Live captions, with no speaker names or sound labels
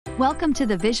Welcome to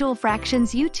the Visual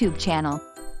Fractions YouTube channel.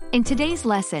 In today's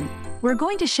lesson, we're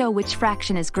going to show which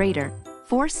fraction is greater,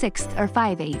 4/6 or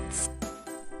 5/8.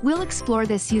 We'll explore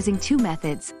this using two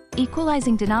methods,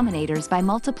 equalizing denominators by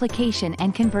multiplication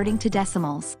and converting to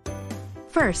decimals.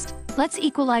 First, let's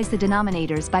equalize the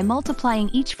denominators by multiplying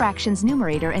each fraction's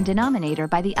numerator and denominator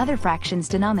by the other fraction's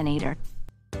denominator.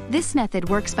 This method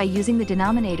works by using the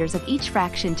denominators of each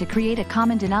fraction to create a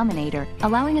common denominator,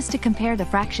 allowing us to compare the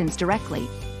fractions directly.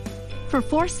 For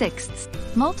 4/6,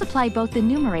 multiply both the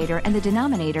numerator and the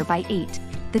denominator by 8,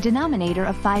 the denominator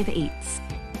of 5/8.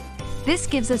 This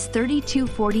gives us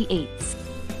 32/48.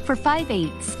 For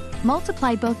 5/8,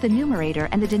 multiply both the numerator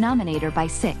and the denominator by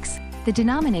 6, the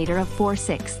denominator of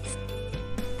 4/6.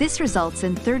 This results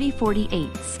in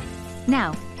 30/48.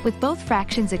 Now, with both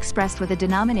fractions expressed with a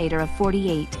denominator of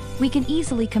 48, we can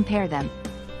easily compare them.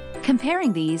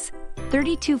 Comparing these,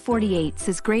 32/48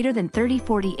 is greater than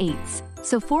 30/48,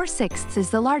 so 4/6 is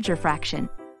the larger fraction.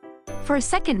 For a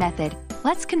second method,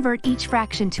 let's convert each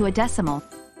fraction to a decimal.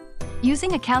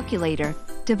 Using a calculator,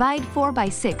 divide 4 by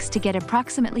 6 to get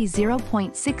approximately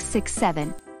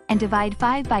 0.667, and divide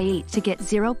 5 by 8 to get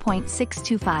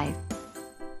 0.625.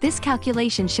 This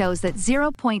calculation shows that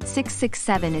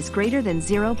 0.667 is greater than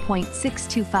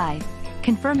 0.625,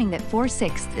 confirming that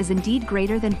 4/6 is indeed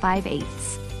greater than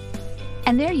 5/8.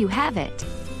 And there you have it.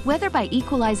 Whether by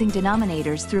equalizing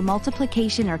denominators through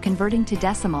multiplication or converting to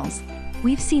decimals,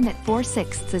 we've seen that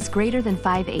 4/6 is greater than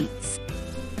 5/8.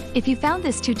 If you found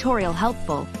this tutorial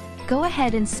helpful, go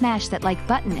ahead and smash that like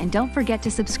button and don't forget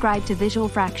to subscribe to Visual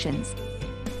Fractions.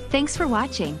 Thanks for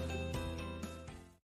watching.